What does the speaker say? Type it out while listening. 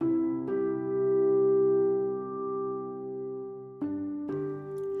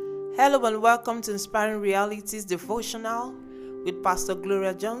Hello and welcome to Inspiring Realities Devotional with Pastor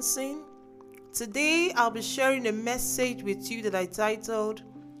Gloria Johnson. Today I'll be sharing a message with you that I titled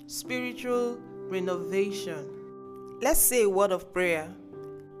Spiritual Renovation. Let's say a word of prayer.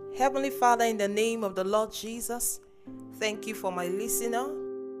 Heavenly Father, in the name of the Lord Jesus, thank you for my listener.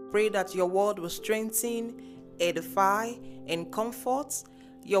 Pray that your word will strengthen, edify, and comfort.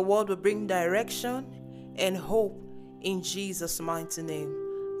 Your word will bring direction and hope in Jesus' mighty name.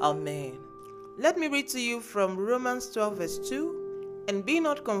 Amen. Let me read to you from Romans 12 verse 2. And be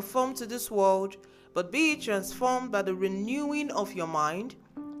not conformed to this world, but be ye transformed by the renewing of your mind,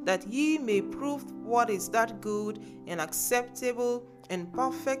 that ye may prove what is that good and acceptable and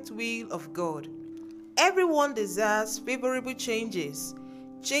perfect will of God. Everyone desires favorable changes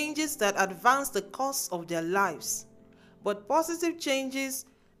that advance the course of their lives. But positive changes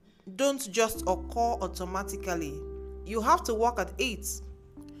don't just occur automatically. You have to work at it.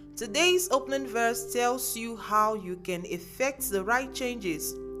 Today's opening verse tells you how you can effect the right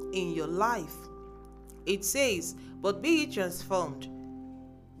changes in your life. It says, but be ye transformed,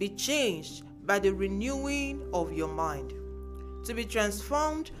 be changed by the renewing of your mind. To be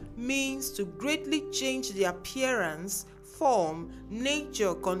transformed means to greatly change the appearance, form,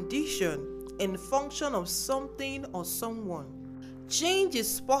 nature, condition, and function of something or someone. Change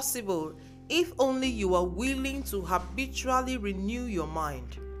is possible if only you are willing to habitually renew your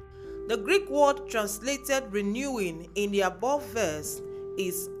mind. The Greek word translated renewing in the above verse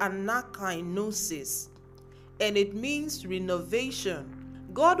is anakainosis, and it means renovation.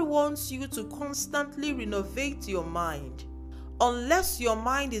 God wants you to constantly renovate your mind. Unless your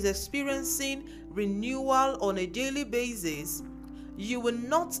mind is experiencing renewal on a daily basis, you will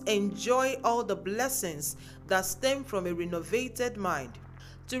not enjoy all the blessings that stem from a renovated mind.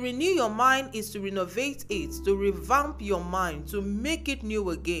 To renew your mind is to renovate it, to revamp your mind, to make it new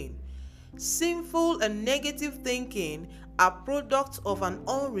again. Sinful and negative thinking are products of an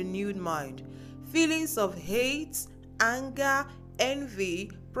unrenewed mind. Feelings of hate, anger, envy,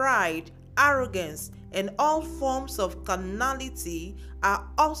 pride, arrogance, and all forms of carnality are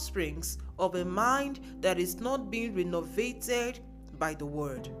offsprings of a mind that is not being renovated by the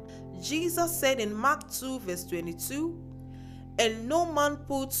word. Jesus said in Mark 2 verse 22, "And no man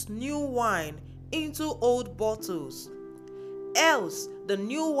puts new wine into old bottles, else the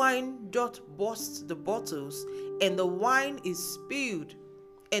new wine doth burst the bottles, and the wine is spilled,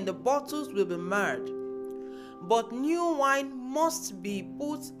 and the bottles will be marred. But new wine must be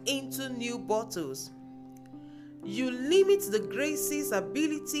put into new bottles." You limit the graces,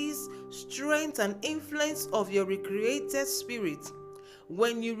 abilities, strength, and influence of your recreated spirit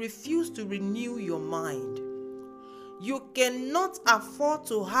when you refuse to renew your mind. You cannot afford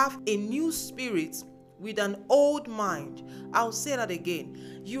to have a new spirit with an old mind. I'll say that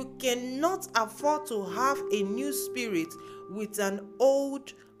again. You cannot afford to have a new spirit with an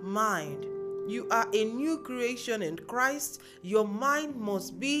old mind. You are a new creation in Christ. Your mind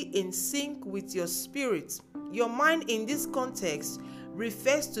must be in sync with your spirit. Your mind in this context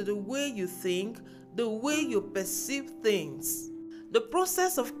refers to the way you think, the way you perceive things. The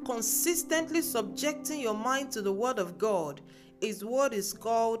process of consistently subjecting your mind to the Word of God is what is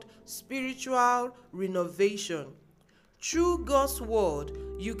called spiritual renovation. Through God's Word,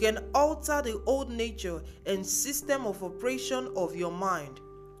 you can alter the old nature and system of operation of your mind.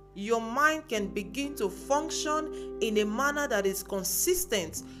 Your mind can begin to function in a manner that is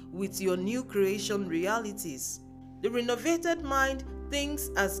consistent with your new creation realities. The renovated mind thinks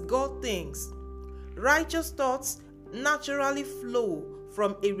as God thinks. Righteous thoughts naturally flow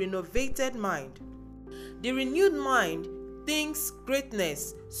from a renovated mind. The renewed mind thinks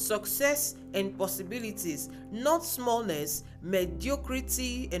greatness, success, and possibilities, not smallness,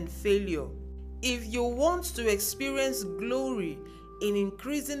 mediocrity, and failure. If you want to experience glory in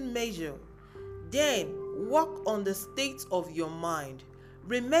increasing measure, then work on the state of your mind.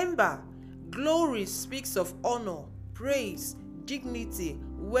 Remember, glory speaks of honor, praise, dignity,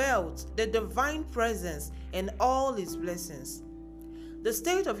 wealth, the divine presence, and all its blessings. The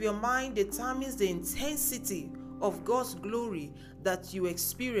state of your mind determines the intensity of God's glory that you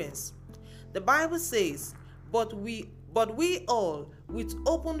experience. The Bible says, but we all, with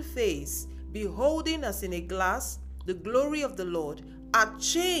open face, beholding as in a glass the glory of the Lord, are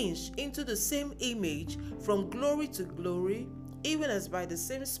changed into the same image from glory to glory, even as by the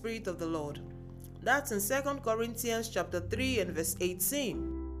same Spirit of the Lord. That's in 2 Corinthians chapter 3 and verse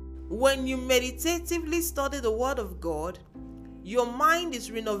 18. When you meditatively study the Word of God, your mind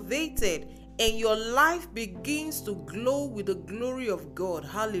is renovated and your life begins to glow with the glory of God.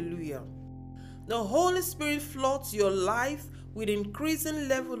 Hallelujah. The Holy Spirit floods your life with increasing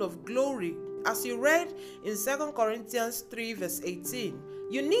level of glory. As you read in 2 Corinthians 3 verse 18,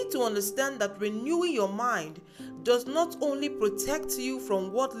 you need to understand that renewing your mind does not only protect you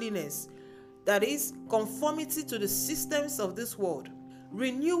from worldliness, that is, conformity to the systems of this world.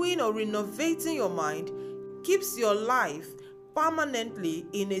 Renewing or renovating your mind keeps your life permanently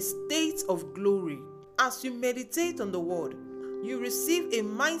in a state of glory. As you meditate on the word, you receive a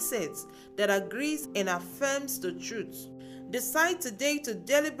mindset that agrees and affirms the truth. Decide today to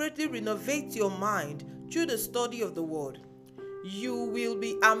deliberately renovate your mind through the study of the word. You will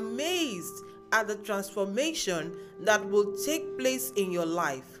be amazed at the transformation that will take place in your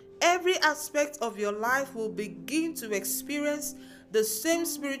life. Every aspect of your life will begin to experience the same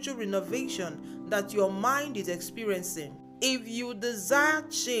spiritual renovation that your mind is experiencing. If you desire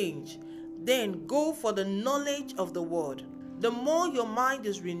change, then go for the knowledge of the word. The more your mind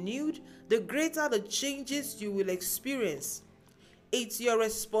is renewed, the greater the changes you will experience. It's your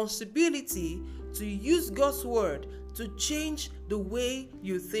responsibility to use God's word to change the way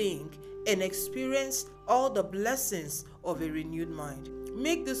you think and experience all the blessings of a renewed mind.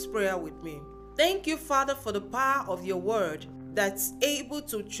 Make this prayer with me. Thank you, Father, for the power of your word that's able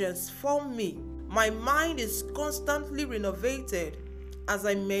to transform me. My mind is constantly renovated as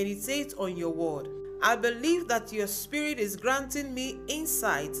I meditate on your word. I believe that your spirit is granting me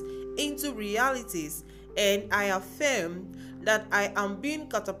insight into realities, and I affirm that I am being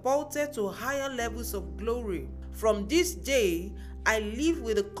catapulted to higher levels of glory. From this day, I live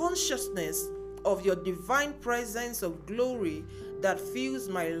with the consciousness of your divine presence of glory that fills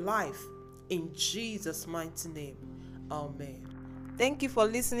my life. In Jesus' mighty name, amen. Thank you for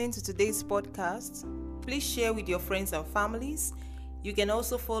listening to today's podcast. Please share with your friends and families. You can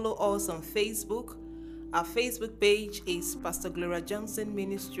also follow us on Facebook. Our Facebook page is Pastor Gloria Johnson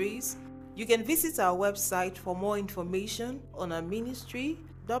Ministries. You can visit our website for more information on our ministry,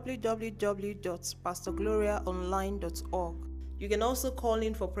 www.pastorgloriaonline.org. You can also call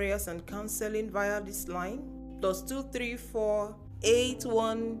in for prayers and counseling via this line, +234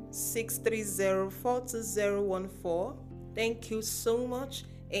 81630 Thank you so much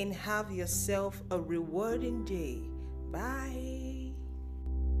and have yourself a rewarding day. Bye.